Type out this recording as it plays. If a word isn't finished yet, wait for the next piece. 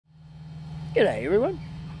G'day everyone.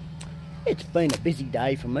 It's been a busy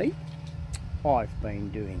day for me. I've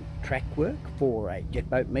been doing track work for a jet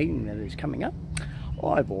boat meeting that is coming up.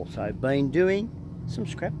 I've also been doing some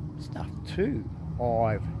scrap stuff too.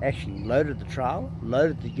 I've actually loaded the trailer,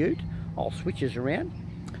 loaded the ute. I'll switch this around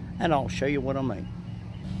and I'll show you what I mean.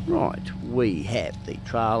 Right, we have the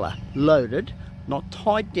trailer loaded, not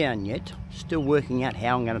tied down yet. Still working out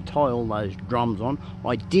how I'm going to tie all those drums on.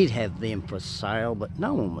 I did have them for sale, but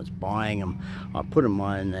no one was buying them. I put them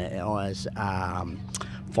on as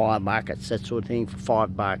fire buckets, that sort of thing, for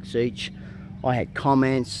 $5 each. I had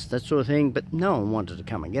comments, that sort of thing, but no one wanted to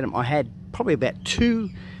come and get them. I had probably about two.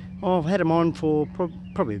 I've had them on for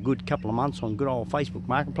probably a good couple of months on good old Facebook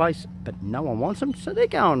Marketplace, but no one wants them, so they're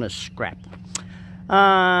going to scrap.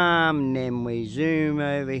 Then we zoom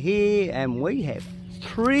over here and we have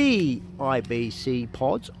 3 IBC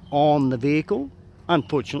pods on the vehicle.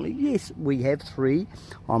 Unfortunately, yes, we have 3.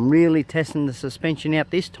 I'm really testing the suspension out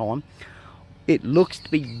this time. It looks to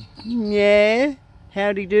be, yeah,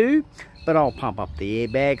 howdy do, but I'll pump up the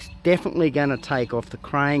airbags. Definitely going to take off the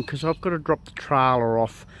crane because I've got to drop the trailer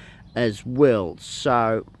off as well.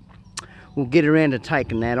 So we'll get around to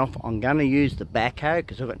taking that off. I'm going to use the backhoe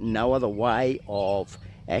because I've got no other way of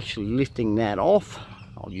actually lifting that off.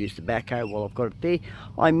 I'll use the backhoe while I've got it there.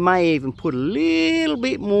 I may even put a little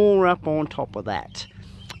bit more up on top of that.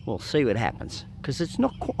 We'll see what happens because it's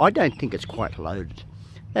not. I don't think it's quite loaded.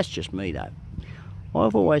 That's just me though.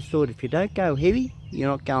 I've always thought if you don't go heavy, you're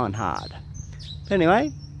not going hard. But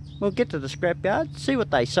anyway, we'll get to the scrapyard, see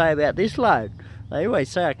what they say about this load. They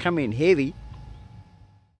always say I come in heavy.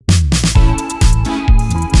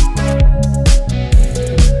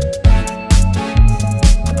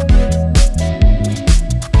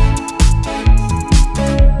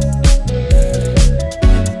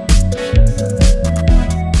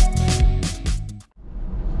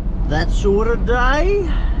 That sort of day.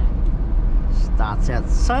 Starts out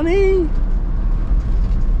sunny,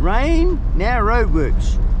 rain, now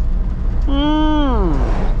roadworks.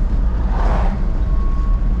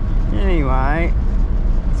 Anyway,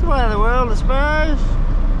 it's the way of the world, I suppose.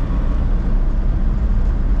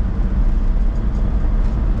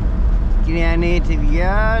 Get down there to the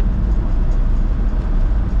yard.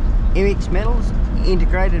 MX Metals,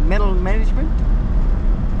 Integrated Metal Management.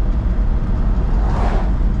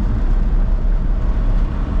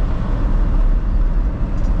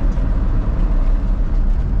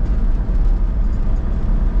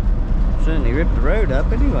 Certainly ripped the road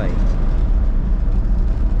up anyway.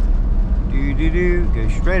 Go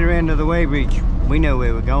straight around to the weighbridge. We know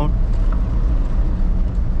where we're going.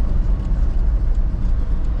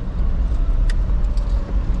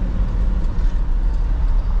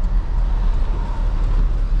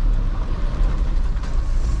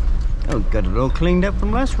 Oh, got it all cleaned up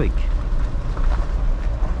from last week.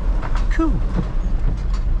 Cool.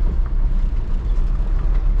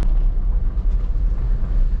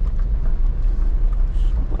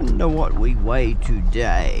 Wonder what we weigh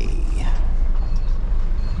today.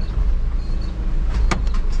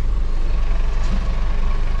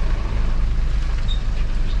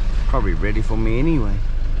 Probably ready for me anyway.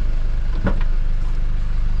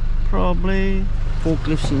 Probably.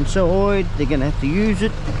 Forklifts inside, they're gonna have to use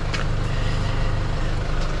it.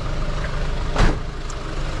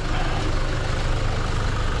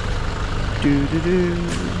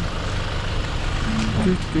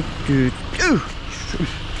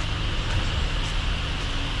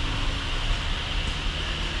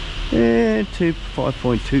 Yeah,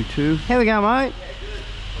 5.22. How we going, mate?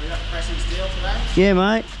 We got pressing steel today? Yeah,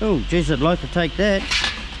 mate. Oh, geez, I'd like to take that.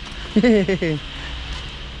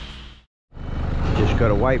 Just got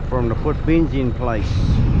to wait for them to put bins in place.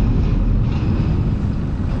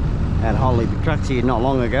 Had Holly the trucks here not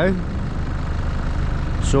long ago,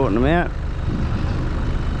 sorting them out.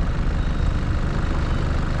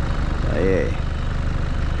 So,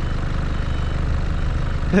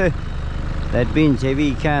 yeah. That bin's heavy,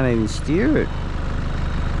 you can't even steer it.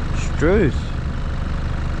 It's truth.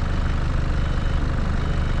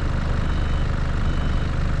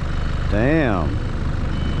 Damn.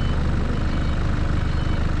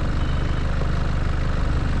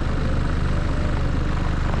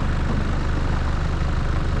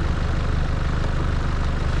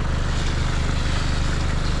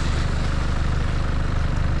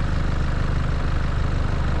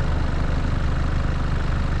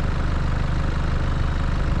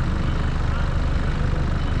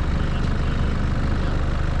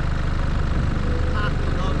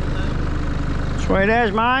 Sweet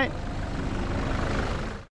as, mate.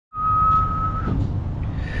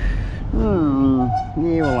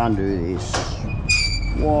 Yeah, we'll undo this.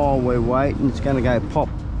 while we're waiting, it's going to go pop,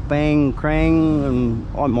 bang, crang, and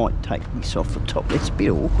I might take this off the top. It's a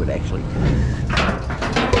bit awkward actually.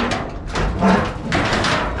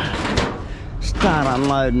 Start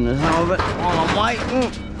unloading the whole of it while I'm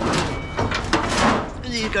waiting.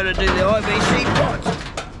 You've got to do the IBC pods.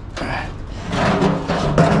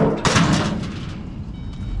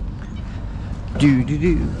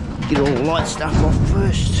 Get all the light stuff off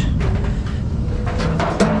first.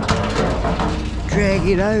 Drag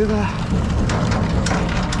it over.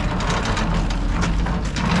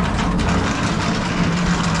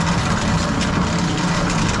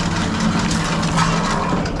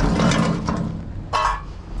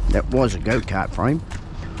 That was a go-kart frame.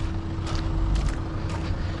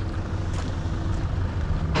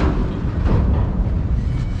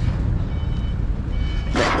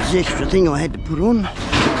 That was the extra thing I had to put on.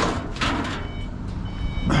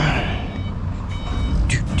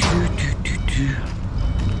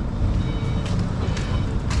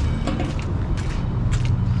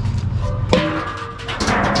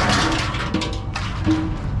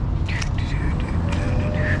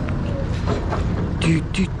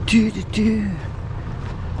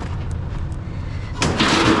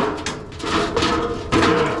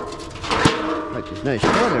 Hope there's no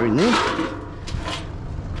spider in there.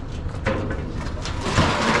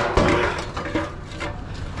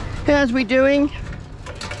 How's we doing?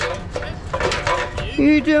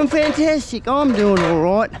 You're doing fantastic. I'm doing all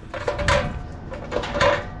right.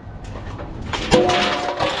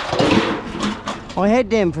 I had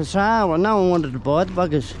them for sale and no one wanted to buy the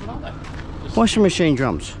buggers. Washing machine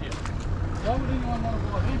drums. Yeah. Why would anyone want to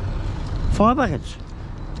buy them? Fire buckets.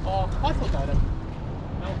 Oh, I thought they'd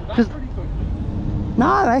have pretty good. No,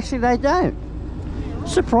 actually they don't.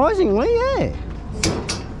 Surprisingly, yeah.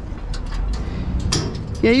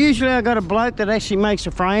 Yeah, usually I got a bloke that actually makes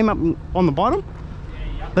a frame up on the bottom.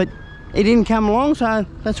 Yeah. But he didn't come along, so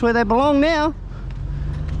that's where they belong now.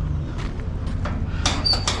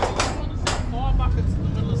 Fire buckets in the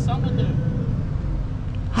middle of summer, do.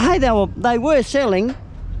 Hey, they were selling.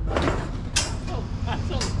 Oh,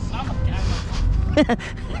 that's all the summer came.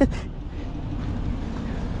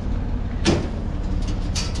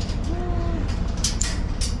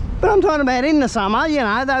 But I'm talking about in the summer, you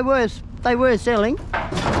know, they were selling.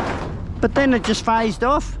 But then it just phased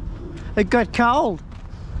off. It got cold.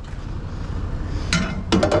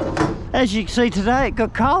 As you can see today, it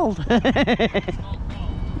got cold.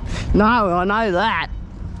 No, I know that.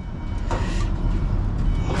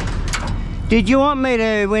 Did you want me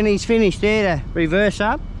to, when he's finished there, to reverse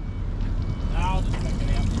up? No, I'll just make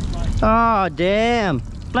it out. Oh, damn.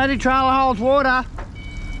 Bloody trailer holds water.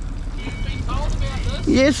 You've been told about this?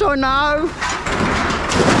 Yes, I know.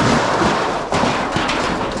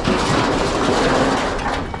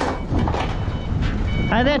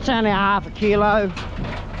 Hey, that's only half a kilo.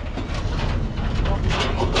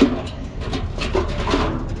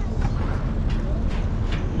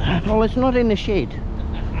 Well, it's not in the shed.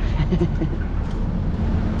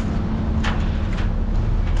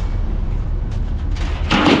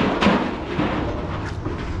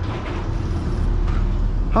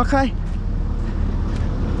 Okay.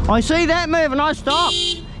 I see that moving, I stop.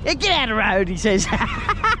 Yeah, get out of the road, he says.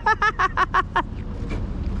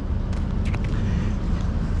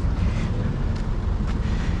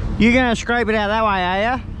 You're going to scrape it out that way, are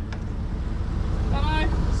you? I don't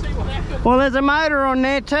know. See what happens. Well, there's a motor on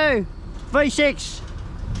there too. V6.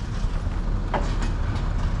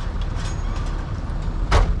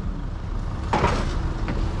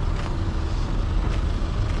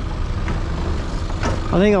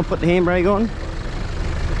 I think I'll put the handbrake on.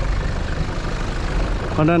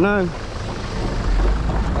 I don't know.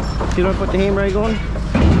 Should I put the handbrake on?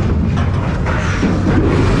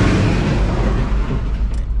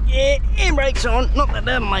 Yeah, handbrake's on. Not that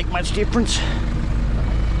doesn't make much difference.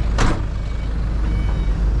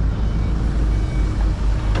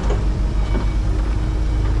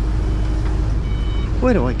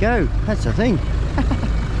 Where do I go? That's the thing.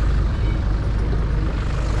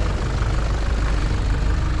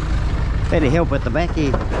 Better help at the back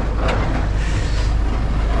here.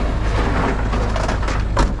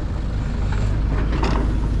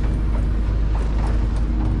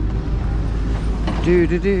 Do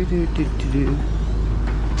do do do do do do.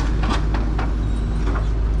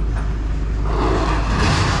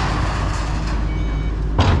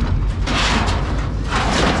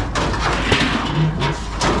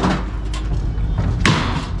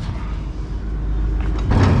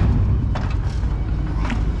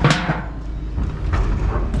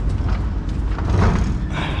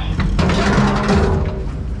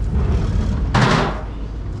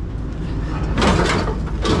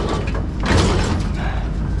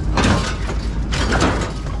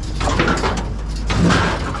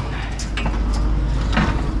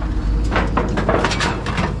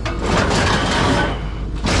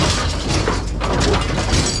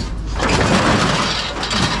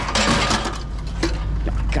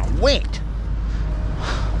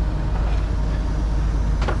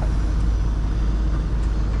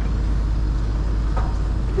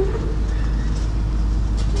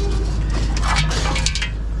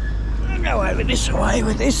 go over this way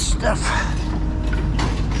with this stuff.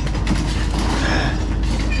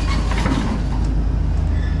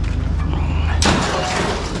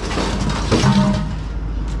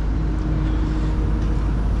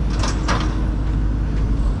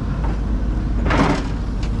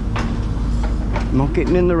 Not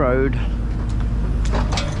getting in the road.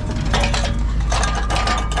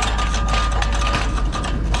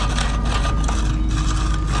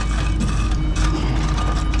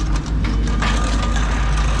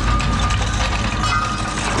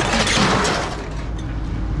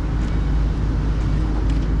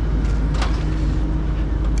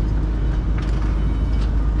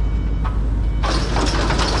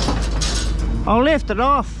 I'll lift it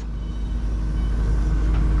off.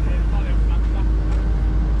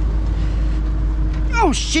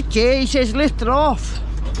 Oh shit, yeah, he says lift it off.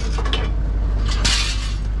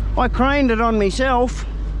 I craned it on myself.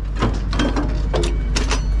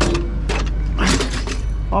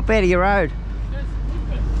 Up out of your road.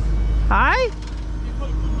 Hey?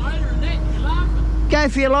 Go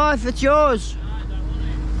for your life, it's yours. No, I don't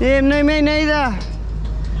want it. Yeah, no, me neither. I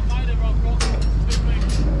made it, I've got 2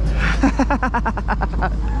 weeks.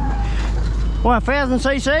 What,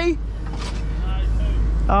 1000cc? No,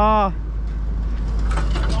 2. Oh.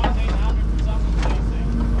 1900 something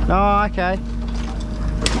cc. Oh, okay.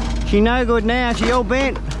 She no good now, she all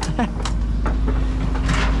bent.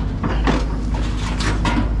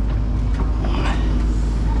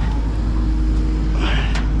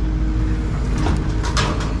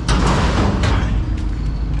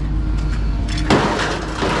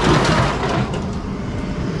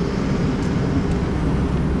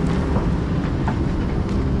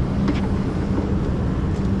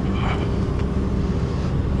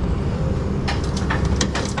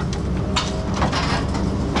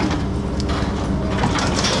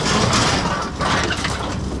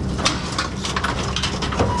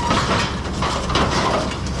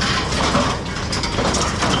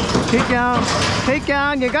 Keep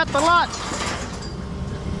going, you got the lot.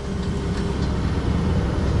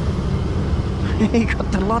 You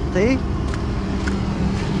got the lot there.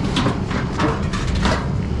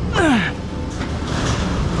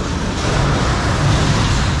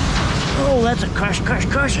 Oh, that's a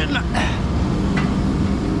crush, isn't it?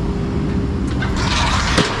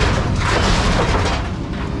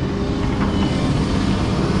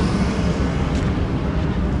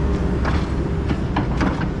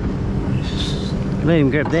 Let him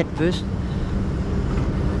grab that first.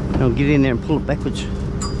 I'll get in there and pull it backwards.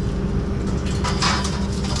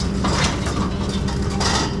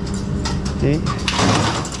 There.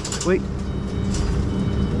 Sweet.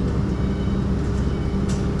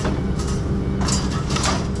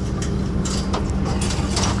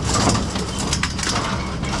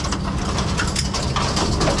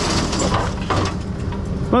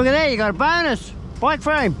 Look at that, you got a bonus. Bike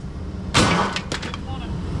frame.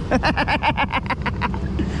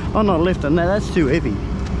 I'm not lifting that, that's too heavy.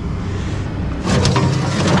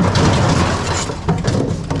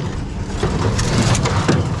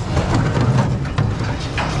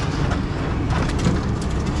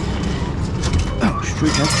 Oh,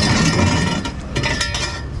 street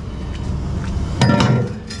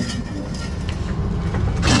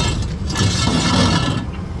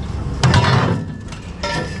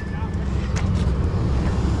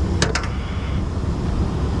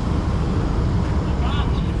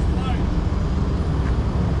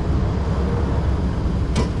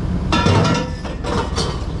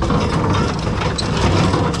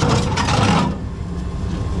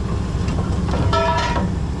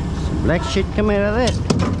black shit come out of that.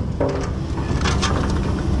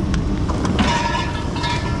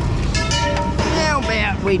 How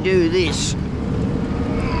about we do this?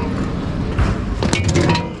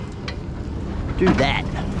 Do that.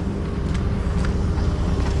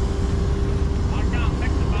 I can't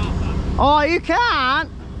pick the bath up. Oh, you can't?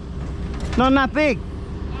 Not that big. No,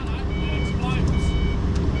 it explodes.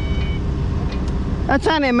 That's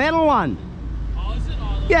only a metal one. Oh, is it?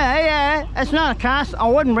 Oh, Yeah, it's not a cast. I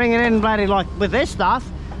wouldn't bring it in bloody like with this stuff.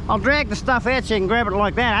 I'll drag the stuff out so you can grab it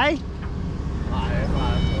like that, eh?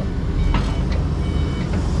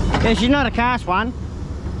 Yeah, she's not a cast one.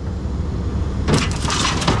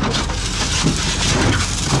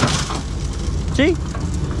 See?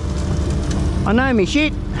 I know me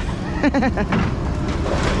shit.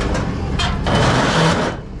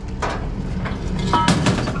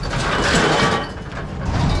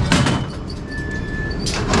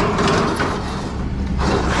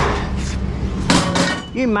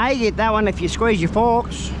 You may get that one if you squeeze your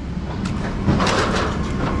forks.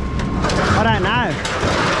 I don't know.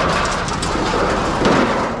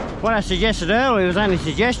 What I suggested earlier was only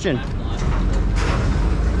suggestion.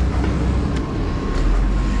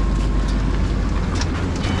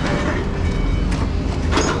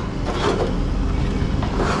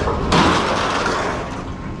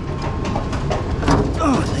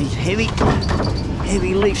 Oh, these heavy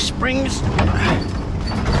leaf springs.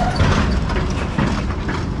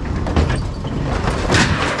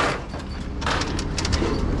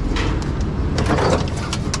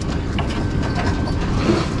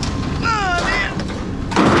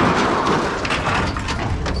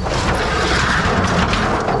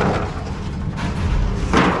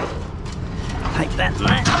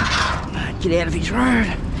 Get out of his road.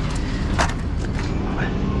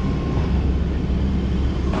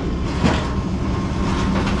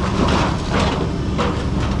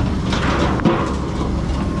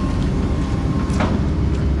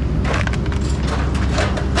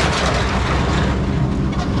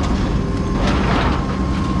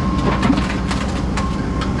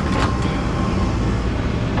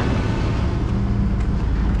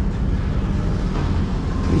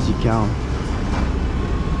 Where's he going?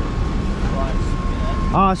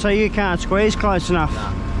 Oh, so you can't squeeze close enough?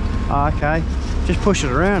 No. Oh, okay. Just push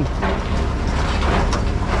it around.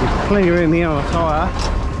 There's plenty of room here on the tyre.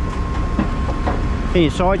 Can you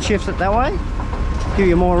side shift it that way? Give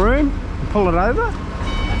you more room and pull it over?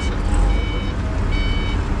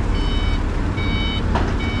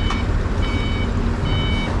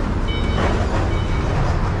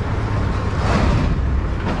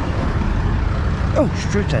 Oh,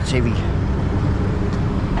 shoot, that's heavy.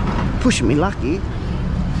 Pushing me luck here.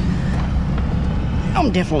 I'm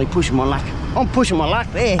definitely pushing my luck. I'm pushing my luck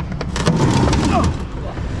there. Oh.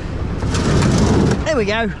 There we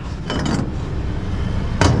go.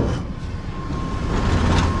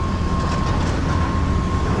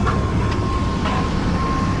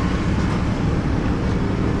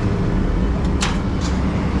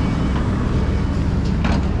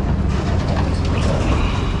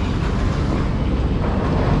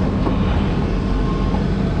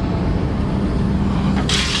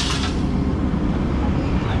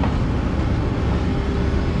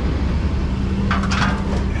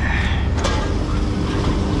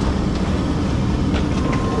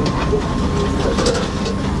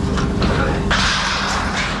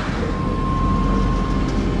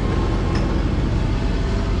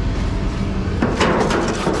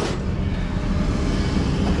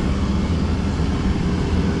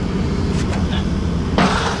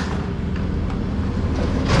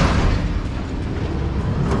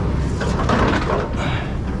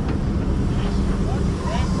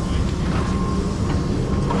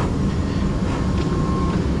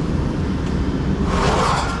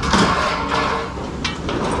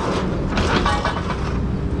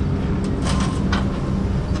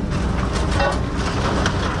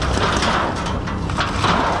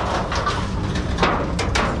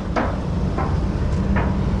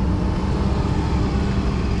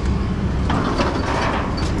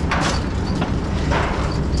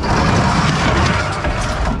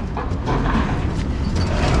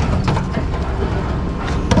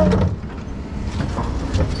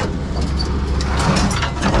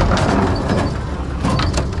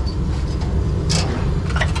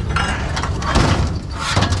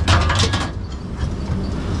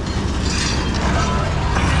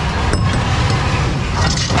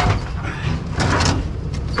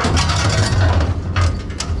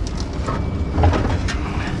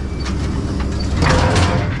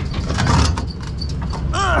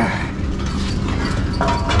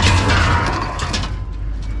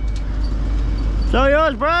 So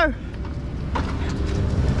yours, bro.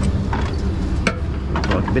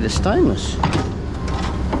 Like a bit of stainless.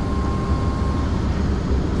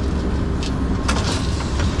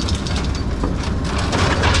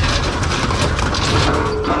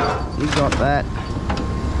 You got that.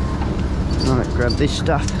 Alright, grab this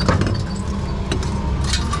stuff.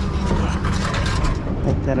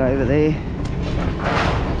 Take that over there.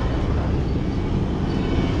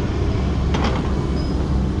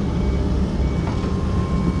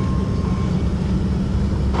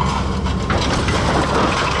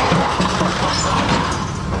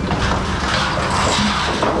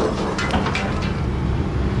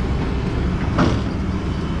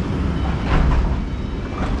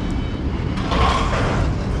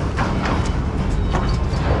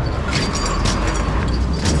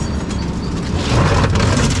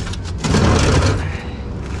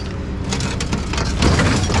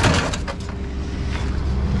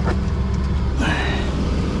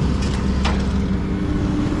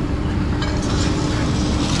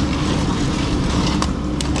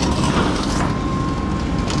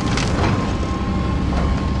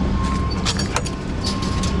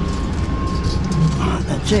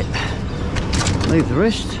 That's it. Leave the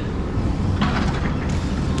rest.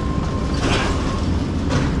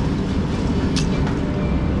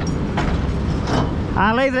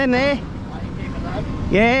 I'll leave them there.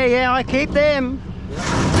 Yeah, I keep them.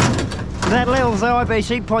 That levels the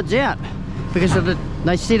IBC pods out because of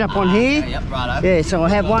they sit up on here. Yep, righto. Yeah, so I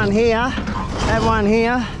have one here, have one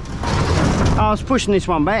here. I was pushing this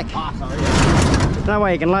one back. Oh, sorry, yeah. No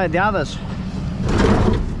way you can load the others.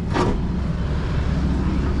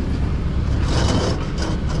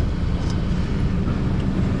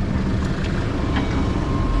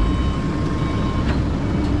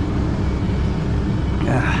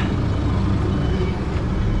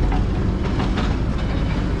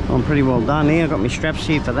 I'm pretty well done here. I've got my straps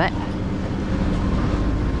here for that.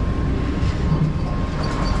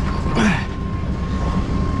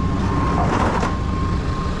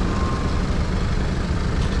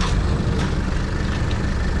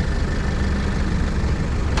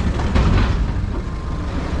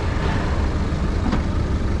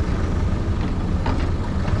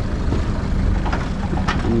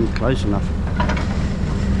 Close enough.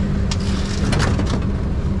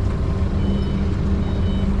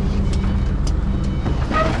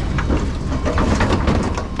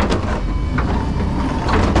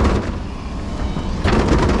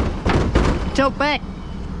 Tilt back.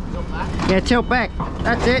 Tilt back? Yeah, tilt back.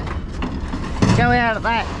 That's it. Go out of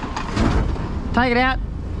that. Take it out.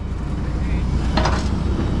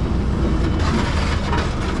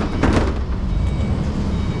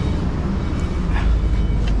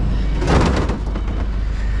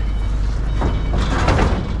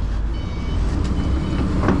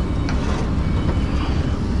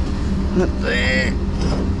 There.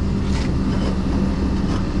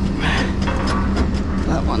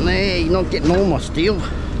 That one there, you're not getting all my steel.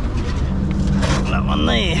 That one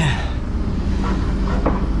there.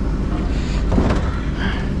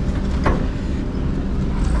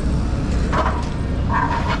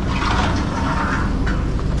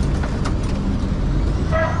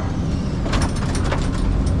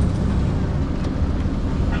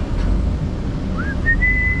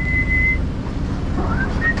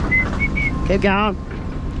 Keep going.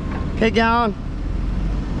 Keep going.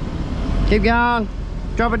 Keep going.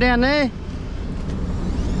 Drop it down there.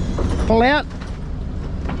 Pull out.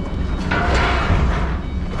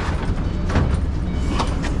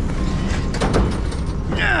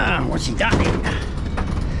 Ah, what's he done here?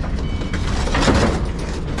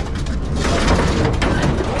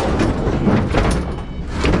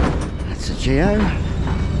 That's a geo.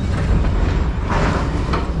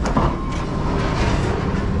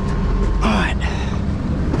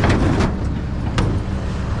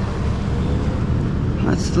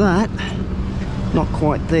 That's that. Not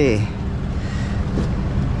quite there.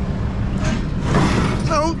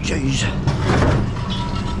 Oh jeez.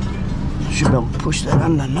 Should be able to push that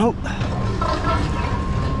under. Nope.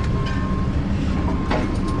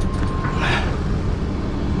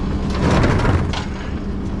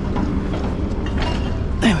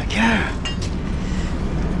 There we go.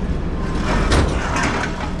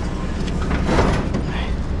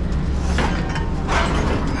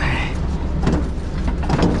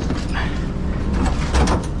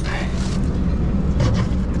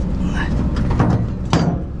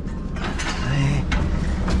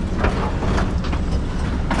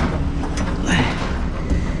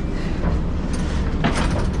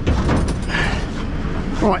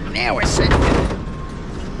 Right, now we're set.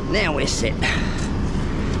 Now we're set.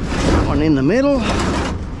 One in the middle.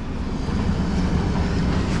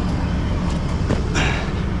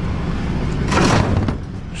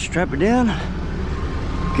 Strap it down.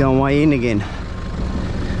 Go way in again.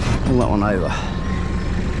 Pull that one over.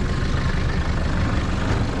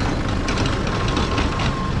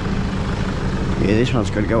 Yeah, this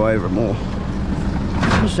one's got to go over more.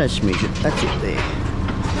 Just that smidge it. That's it there.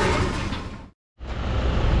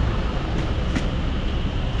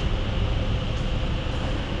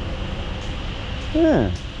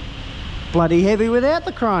 Yeah. Bloody heavy without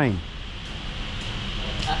the crane.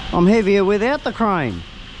 I'm heavier without the crane.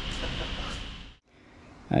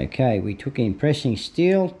 Okay, we took in pressing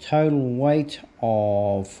steel, total weight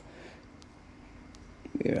of,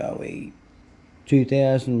 where are we,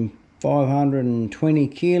 2,520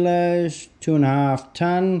 kilos, 2.5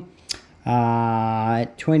 tonne,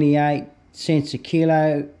 at 28 cents a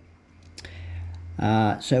kilo.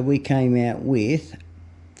 So we came out with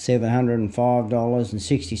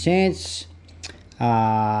 $705.60,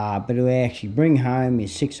 but we actually bring home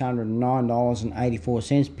is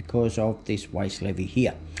 $609.84 because of this waste levy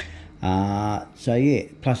here. So yeah,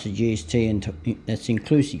 plus the GST, and that's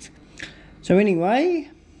inclusive. So anyway,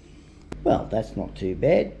 Well, that's not too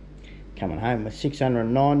bad. Coming home with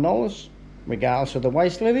 $609, regardless of the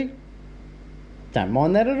waste levy. Don't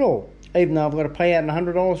mind that at all. Even though I've got to pay out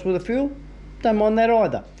 $100 worth of fuel, don't mind that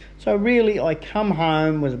either. So really, I come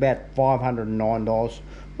home with about $509.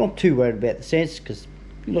 Not too worried about the cents, because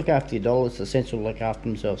you look after your dollars, the cents will look after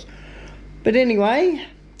themselves. But anyway,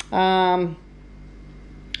 yeah,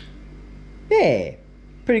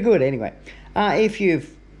 pretty good anyway. If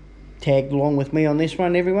you've tagged along with me on this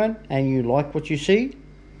one, everyone, and you like what you see,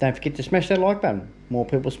 don't forget to smash that like button. More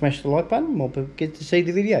people smash the like button, more people get to see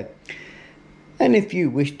the video. And if you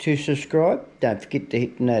wish to subscribe, don't forget to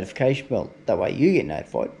hit the notification bell. That way you get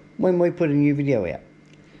notified when we put a new video out.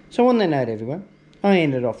 So on that note, everyone, I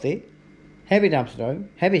end it off there. Happy dumpster diving,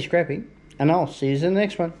 happy scrapping, and I'll see you in the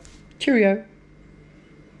next one. Cheerio.